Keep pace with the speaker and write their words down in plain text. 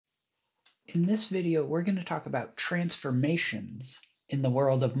In this video, we're going to talk about transformations in the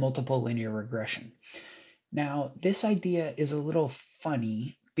world of multiple linear regression. Now, this idea is a little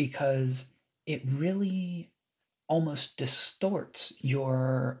funny because it really almost distorts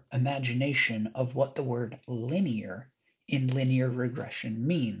your imagination of what the word linear in linear regression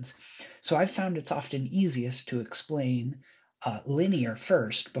means. So I've found it's often easiest to explain linear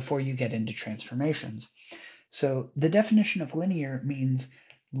first before you get into transformations. So the definition of linear means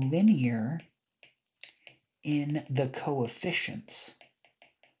linear in the coefficients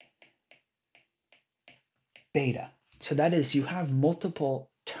beta. So that is, you have multiple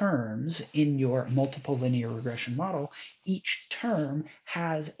terms in your multiple linear regression model. Each term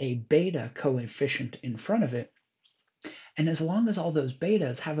has a beta coefficient in front of it. And as long as all those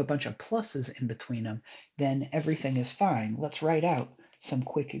betas have a bunch of pluses in between them, then everything is fine. Let's write out some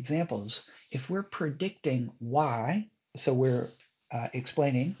quick examples. If we're predicting y, so we're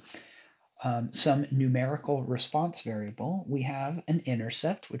explaining some numerical response variable, we have an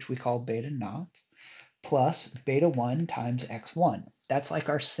intercept, which we call beta naught, plus beta 1 times x1. That's like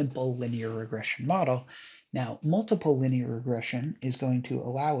our simple linear regression model. Now, multiple linear regression is going to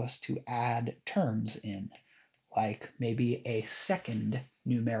allow us to add terms in, like maybe a second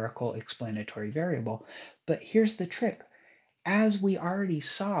numerical explanatory variable. But here's the trick. As we already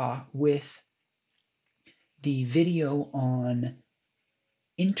saw with the video on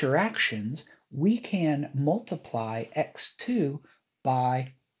interactions, we can multiply x2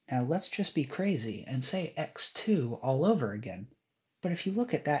 by, now let's just be crazy and say x2 all over again. But if you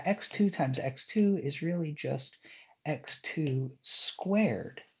look at that, x2 times x2 is really just x2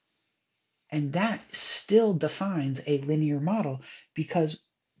 squared. And that still defines a linear model because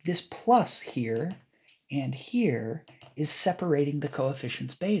this plus here and here is separating the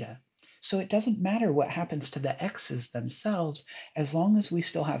coefficients beta. So it doesn't matter what happens to the x's themselves, as long as we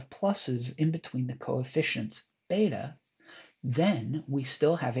still have pluses in between the coefficients beta, then we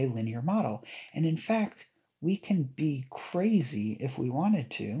still have a linear model. And in fact, we can be crazy if we wanted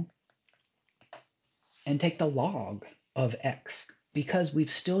to and take the log of x, because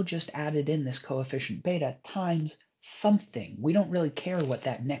we've still just added in this coefficient beta times something. We don't really care what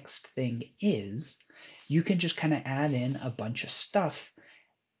that next thing is. You can just kind of add in a bunch of stuff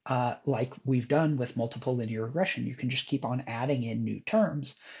like we've done with multiple linear regression. You can just keep on adding in new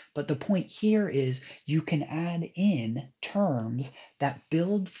terms. But the point here is you can add in terms that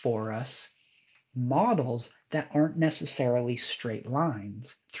build for us models that aren't necessarily straight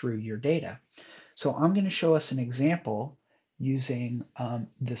lines through your data. So I'm going to show us an example using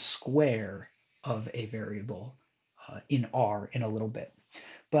the square of a variable in R in a little bit.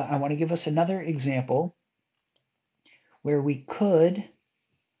 But I want to give us another example where we could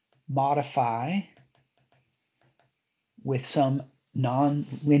modify with some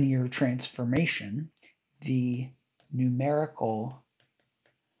nonlinear transformation the numerical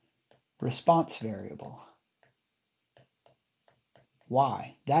response variable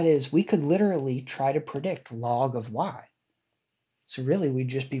y. That is, we could literally try to predict log of y. So really we'd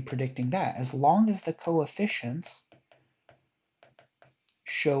just be predicting that. As long as the coefficients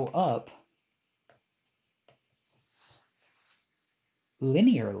show up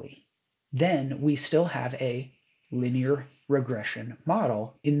linearly, then we still have a linear regression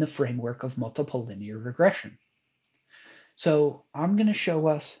model in the framework of multiple linear regression. So I'm going to show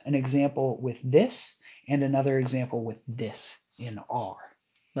us an example with this and another example with this in R.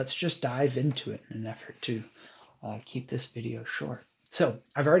 Let's just dive into it in an effort to keep this video short. So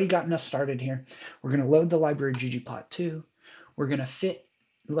I've already gotten us started here. We're going to load the library ggplot2. We're going to fit,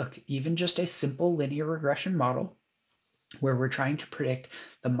 look, even just a simple linear regression model where we're trying to predict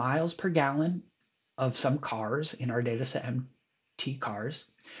the miles per gallon of some cars in our data set MT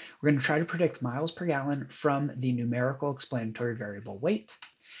cars. We're going to try to predict miles per gallon from the numerical explanatory variable weight,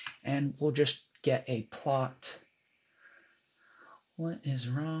 and we'll just get a plot. What is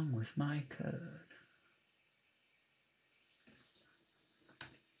wrong with my code?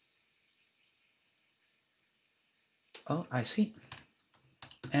 Oh, I see.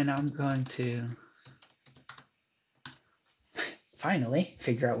 And I'm going to finally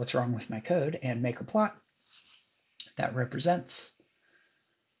figure out what's wrong with my code and make a plot that represents,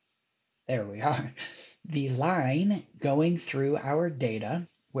 there we are, the line going through our data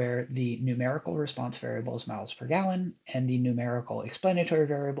where the numerical response variable is miles per gallon and the numerical explanatory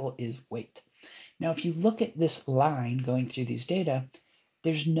variable is weight. Now, if you look at this line going through these data,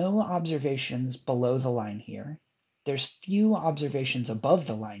 there's no observations below the line here. There's few observations above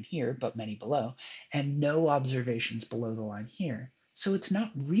the line here, but many below, and no observations below the line here. So it's not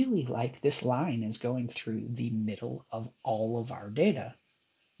really like this line is going through the middle of all of our data.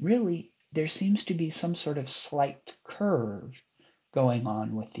 Really, there seems to be some sort of slight curve going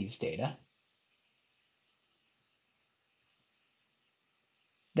on with these data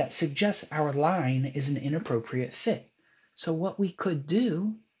that suggests our line is an inappropriate fit. So what we could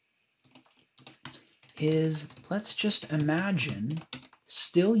do is, let's just imagine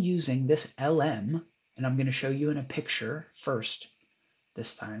still using this LM, and I'm going to show you in a picture first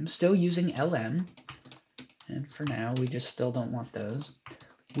this time, still using LM, and for now we just still don't want those.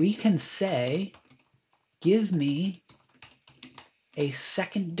 We can say, give me a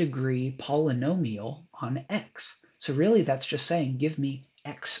second degree polynomial on x. So really that's just saying, give me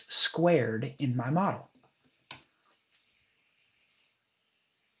x squared in my model.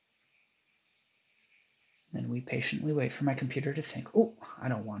 Then we patiently wait for my computer to think, oh, I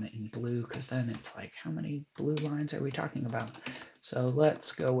don't want it in blue, because then it's like, how many blue lines are we talking about? So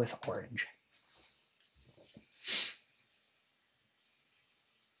let's go with orange.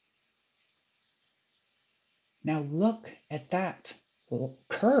 Now look at that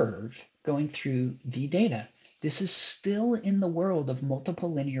curve going through the data. This is still in the world of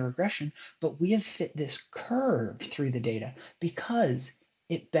multiple linear regression, but we have fit this curve through the data because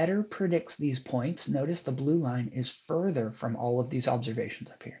it better predicts these points. Notice the blue line is further from all of these observations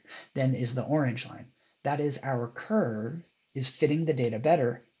up here than is the orange line. That is, our curve is fitting the data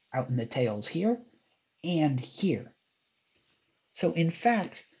better out in the tails here and here. So in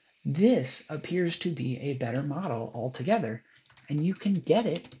fact, this appears to be a better model altogether, and you can get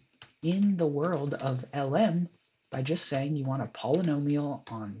it in the world of LM by just saying you want a polynomial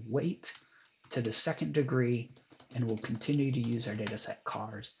on weight to the second degree, and we'll continue to use our data set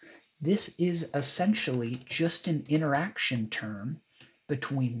cars. This is essentially just an interaction term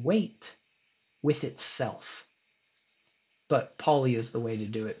between weight with itself. But poly is the way to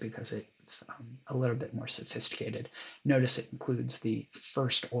do it because it's a little bit more sophisticated. Notice it includes the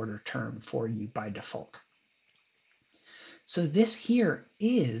first order term for you by default. So this here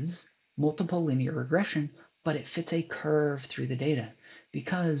is multiple linear regression, but it fits a curve through the data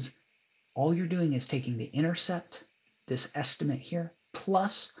because all you're doing is taking the intercept, this estimate here,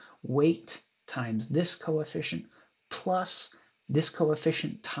 plus weight times this coefficient, plus this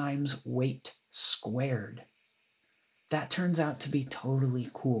coefficient times weight squared. That turns out to be totally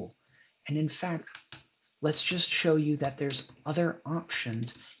cool. And in fact, let's just show you that there's other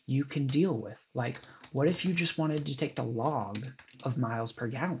options you can deal with. Like, what if you just wanted to take the log of miles per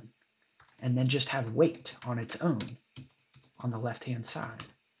gallon and then just have weight on its own on the left-hand side?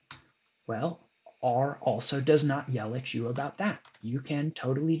 Well, R also does not yell at you about that. You can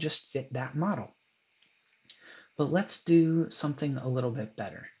totally just fit that model. But let's do something a little bit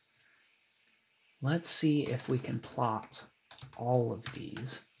better. Let's see if we can plot all of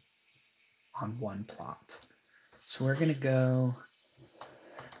these on one plot. So we're going to go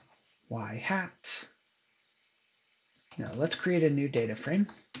y hat. Now let's create a new data frame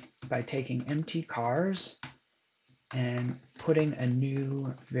by taking empty cars and putting a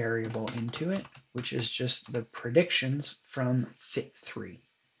new variable into it, which is just the predictions from fit3.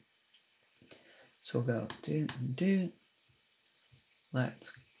 So we'll go do.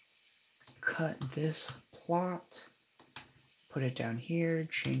 Let's cut this plot, put it down here,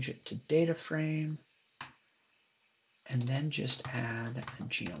 change it to data frame, and then just add a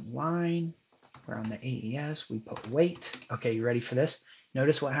geom line where on the AES we put weight. Okay, you ready for this?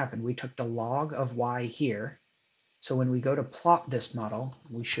 Notice what happened. We took the log of y here. So when we go to plot this model,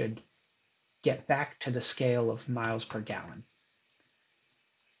 we should get back to the scale of miles per gallon.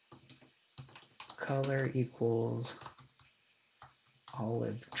 Color equals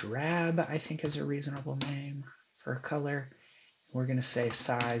olive drab, I think is a reasonable name for a color. We're going to say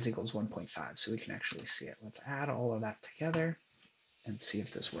size equals 1.5 so we can actually see it. Let's add all of that together and see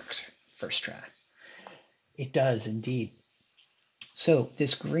if this works. First try. It does indeed. So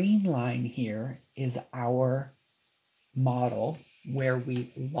this green line here is our model where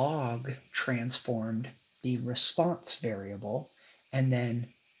we log transformed the response variable and then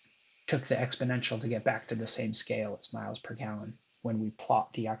took the exponential to get back to the same scale as miles per gallon when we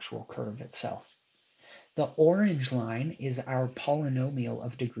plot the actual curve itself. The orange line is our polynomial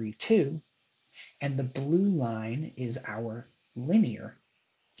of degree 2, and the blue line is our linear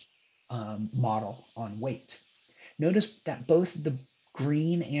model on weight. Notice that both the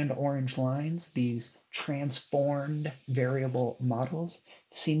green and orange lines, these transformed variable models,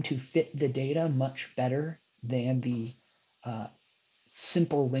 seem to fit the data much better than the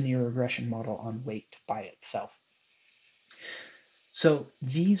simple linear regression model on weight by itself. So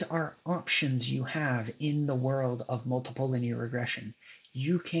these are options you have in the world of multiple linear regression.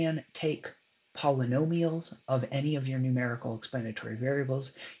 You can take polynomials of any of your numerical explanatory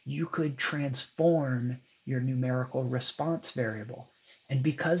variables, you could transform your numerical response variable. And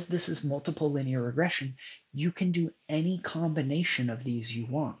because this is multiple linear regression, you can do any combination of these you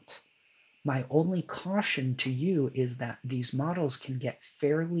want. My only caution to you is that these models can get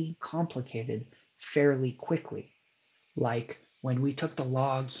fairly complicated fairly quickly. Like when we took the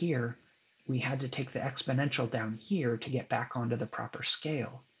log here, we had to take the exponential down here to get back onto the proper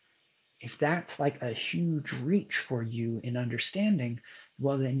scale. If that's like a huge reach for you in understanding,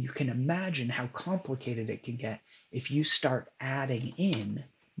 well, then you can imagine how complicated it can get if you start adding in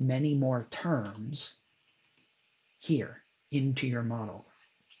many more terms here into your model.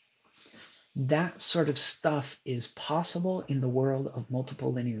 That sort of stuff is possible in the world of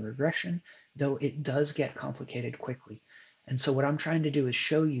multiple linear regression, though it does get complicated quickly. And so what I'm trying to do is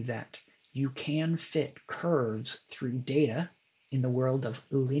show you that you can fit curves through data in the world of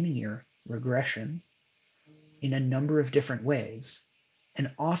linear regression in a number of different ways.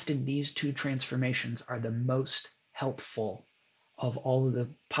 And often these two transformations are the most helpful of all of the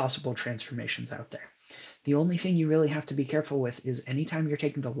possible transformations out there. The only thing you really have to be careful with is anytime you're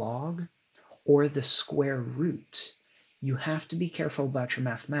taking the log or the square root, you have to be careful about your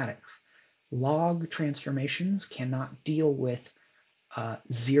mathematics. Log transformations cannot deal with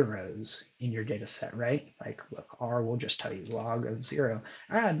zeros in your data set, right? Like, look, R will just tell you log of 0.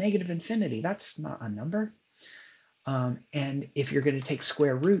 Negative infinity, that's not a number. And if you're going to take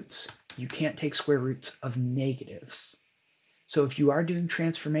square roots, you can't take square roots of negatives. So if you are doing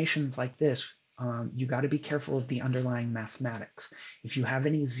transformations like this, you got to be careful of the underlying mathematics. If you have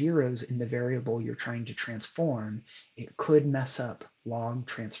any zeros in the variable you're trying to transform, it could mess up log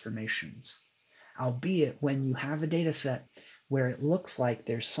transformations. Albeit when you have a data set where it looks like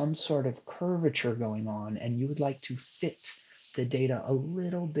there's some sort of curvature going on and you would like to fit the data a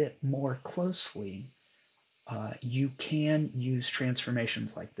little bit more closely, you can use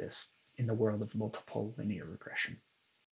transformations like this in the world of multiple linear regression.